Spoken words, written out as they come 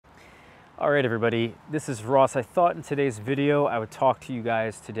All right, everybody, this is Ross. I thought in today's video I would talk to you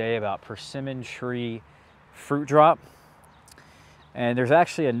guys today about persimmon tree fruit drop. And there's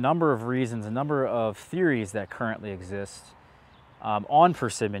actually a number of reasons, a number of theories that currently exist on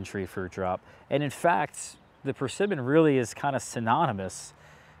persimmon tree fruit drop. And in fact, the persimmon really is kind of synonymous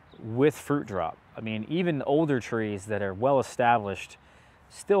with fruit drop. I mean, even older trees that are well established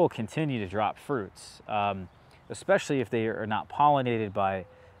still continue to drop fruits, especially if they are not pollinated by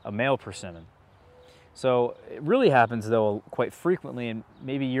a male persimmon. So it really happens though quite frequently, and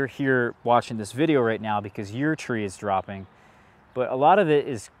maybe you're here watching this video right now because your tree is dropping, but a lot of it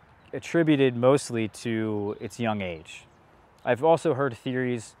is attributed mostly to its young age. I've also heard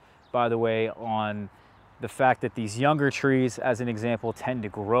theories, by the way, on the fact that these younger trees, as an example, tend to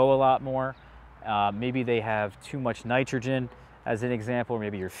grow a lot more. Maybe they have too much nitrogen, as an example, or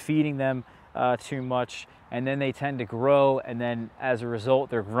maybe you're feeding them too much, and then they tend to grow, and then as a result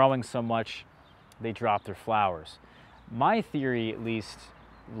they're growing so much they drop their flowers. My theory, at least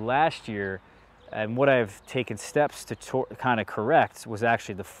last year, and what I've taken steps to kind of correct, was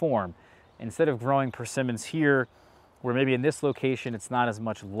actually the form. Instead of growing persimmons here, where maybe in this location it's not as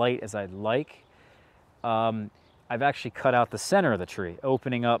much light as I'd like, I've actually cut out the center of the tree,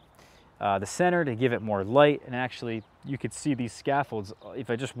 opening up the center to give it more light. And actually you could see these scaffolds, if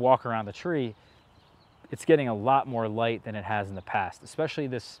I just walk around the tree, it's getting a lot more light than it has in the past, especially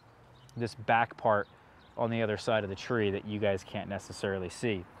this back part on the other side of the tree that you guys can't necessarily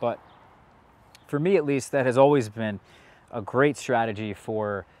see. But for me, at least, that has always been a great strategy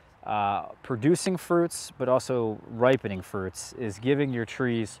for producing fruits, but also ripening fruits, is giving your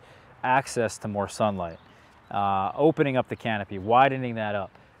trees access to more sunlight, opening up the canopy, widening that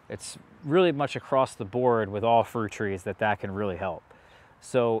up. It's really much across the board with all fruit trees that can really help.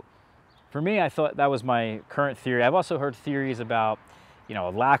 So for me, I thought that was my current theory. I've also heard theories about, a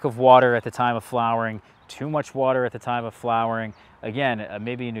lack of water at the time of flowering, too much water at the time of flowering. Again,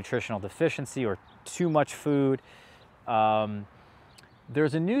 maybe a nutritional deficiency or too much food.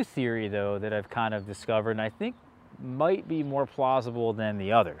 There's a new theory, though, that I've kind of discovered, and I think might be more plausible than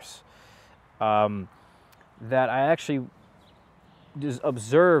the others, that I actually just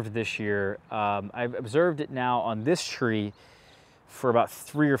observed this year. I've observed it now on this tree for about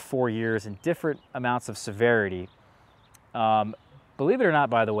 3 or 4 years in different amounts of severity. Believe it or not,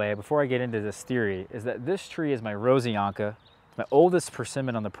 by the way, before I get into this theory, is that this tree is my Rosianca, my oldest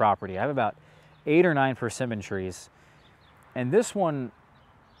persimmon on the property. I have about 8 or 9 persimmon trees, and this one,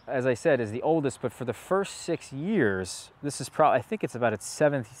 as I said, is the oldest. But for the first 6 years, this is probably, I think it's about its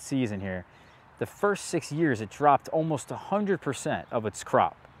 7th season here. The first 6 years, it dropped almost 100% of its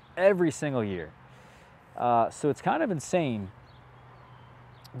crop every single year. So it's kind of insane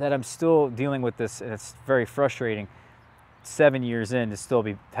that I'm still dealing with this, and it's very frustrating 7 years in to still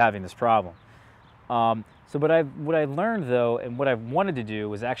be having this problem. So what I learned, though, and what I wanted to do,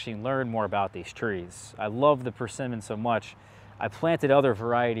 was actually learn more about these trees. I love the persimmon so much. I planted other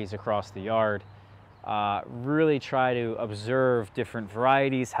varieties across the yard, really try to observe different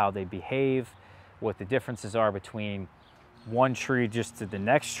varieties, how they behave, what the differences are between one tree just to the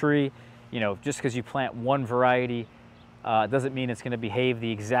next tree. Just because you plant one variety doesn't mean it's going to behave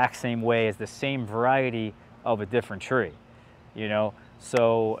the exact same way as the same variety of a different tree.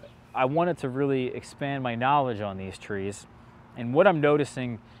 So I wanted to really expand my knowledge on these trees, and what I'm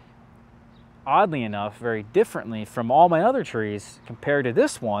noticing, oddly enough, very differently from all my other trees compared to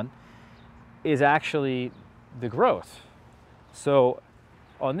this one, is actually the growth. So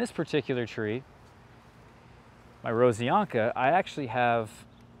on this particular tree, my Rosianca, I actually have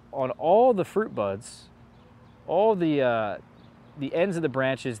on all the fruit buds, all the ends of the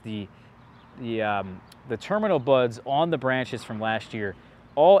branches, the terminal buds on the branches from last year,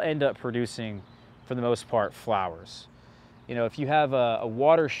 all end up producing, for the most part, flowers. If you have a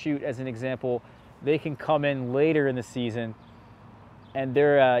water shoot, as an example, they can come in later in the season, and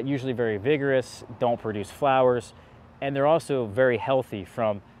they're usually very vigorous, don't produce flowers, and they're also very healthy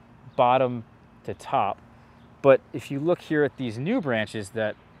from bottom to top. But if you look here at these new branches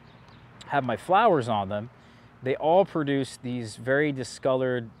that have my flowers on them, they all produce these very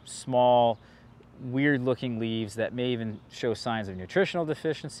discolored, small, weird-looking leaves that may even show signs of nutritional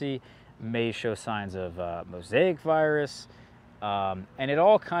deficiency, may show signs of mosaic virus, and it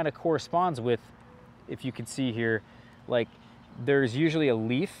all kind of corresponds with, if you can see here, like there's usually a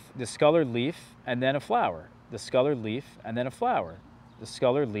leaf, discolored leaf, and then a flower, discolored leaf, and then a flower,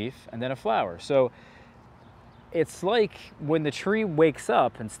 discolored leaf, and then a flower. So it's like when the tree wakes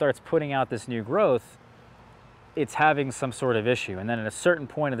up and starts putting out this new growth, it's having some sort of issue. And then at a certain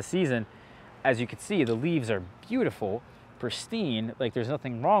point of the season, as you can see, the leaves are beautiful, pristine, like there's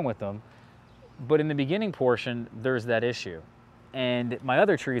nothing wrong with them. But in the beginning portion, there's that issue. And my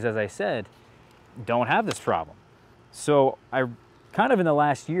other trees, as I said, don't have this problem. So I kind of in the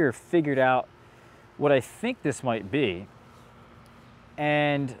last year figured out what I think this might be.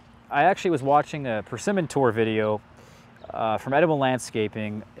 And I actually was watching a Persimmon tour video from Edible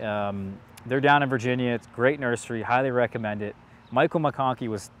Landscaping. They're down in Virginia. It's a great nursery, highly recommend it. Michael McConkey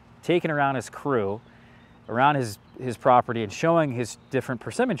was taking around his crew, around his property and showing his different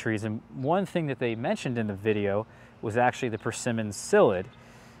persimmon trees. And one thing that they mentioned in the video was actually the persimmon psyllid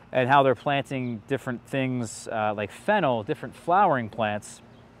and how they're planting different things like fennel, different flowering plants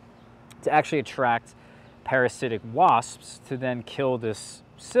to actually attract parasitic wasps to then kill this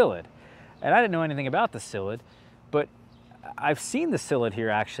psyllid. And I didn't know anything about the psyllid, but I've seen the psyllid here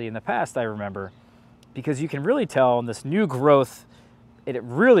actually in the past, I remember, because you can really tell in this new growth, it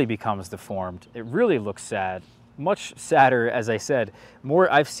really becomes deformed. It really looks sad, much sadder, as I said.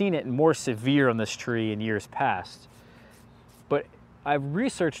 I've seen it more severe on this tree in years past. But I've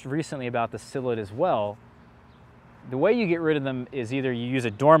researched recently about the psyllid as well. The way you get rid of them is either you use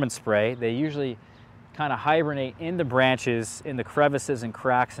a dormant spray. They usually kind of hibernate in the branches, in the crevices and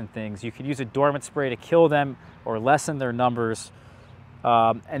cracks and things. You could use a dormant spray to kill them or lessen their numbers.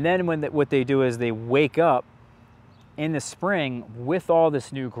 And then what they do is they wake up in the spring with all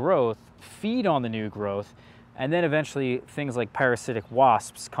this new growth, feed on the new growth, and then eventually things like parasitic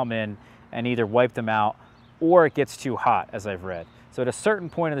wasps come in and either wipe them out or it gets too hot, as I've read. So at a certain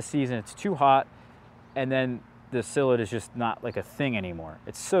point of the season, it's too hot, and then the psyllid is just not like a thing anymore.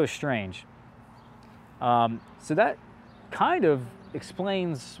 It's so strange. So that kind of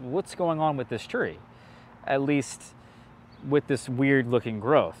explains what's going on with this tree, at least with this weird looking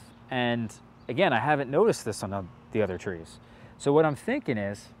growth. And again, I haven't noticed this on the other trees. So what I'm thinking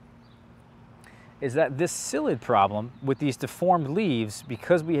is that this psyllid problem with these deformed leaves,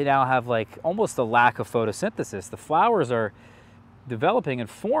 because we now have like almost a lack of photosynthesis, the flowers are developing and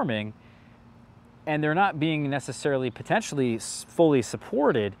forming, and they're not being necessarily potentially fully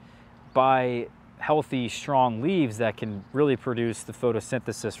supported by healthy, strong leaves that can really produce the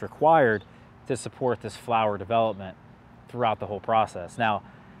photosynthesis required to support this flower development throughout the whole process. Now,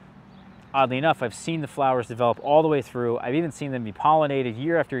 oddly enough, I've seen the flowers develop all the way through. I've even seen them be pollinated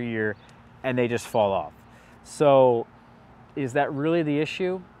year after year, and they just fall off. So is that really the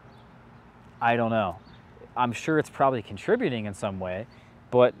issue? I don't know. I'm sure it's probably contributing in some way,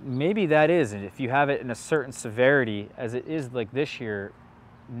 but maybe that is. And if you have it in a certain severity, as it is like this year,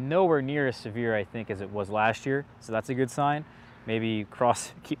 nowhere near as severe, I think, as it was last year. So that's a good sign. Maybe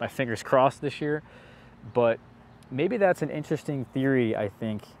keep my fingers crossed this year. But maybe that's an interesting theory, I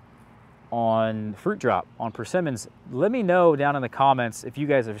think, on fruit drop, on persimmons. Let me know down in the comments if you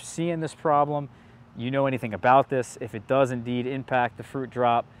guys are seeing this problem, you know anything about this, if it does indeed impact the fruit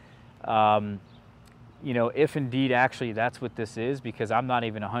drop. You know, if indeed actually that's what this is, because I'm not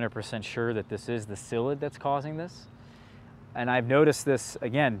even 100% sure that this is the psyllid that's causing this. And I've noticed this,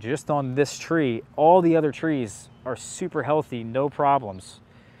 again, just on this tree. All the other trees are super healthy, no problems.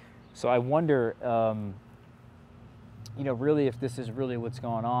 So I wonder, you know, really if this is really what's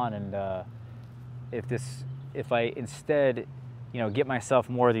going on, and if I instead, you know, get myself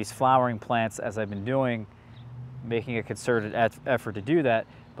more of these flowering plants as I've been doing, making a concerted effort to do that,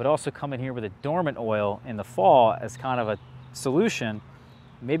 but also come in here with a dormant oil in the fall as kind of a solution,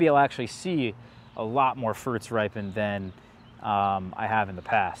 maybe I'll actually see a lot more fruits ripen than I have in the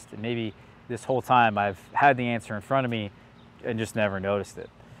past. And maybe this whole time I've had the answer in front of me and just never noticed it.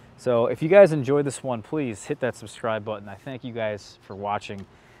 So if you guys enjoyed this one, please hit that subscribe button. I thank you guys for watching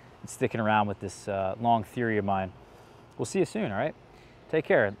and sticking around with this long theory of mine. We'll see you soon, all right? Take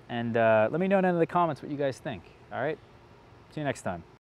care, and let me know down in the comments what you guys think, all right? See you next time.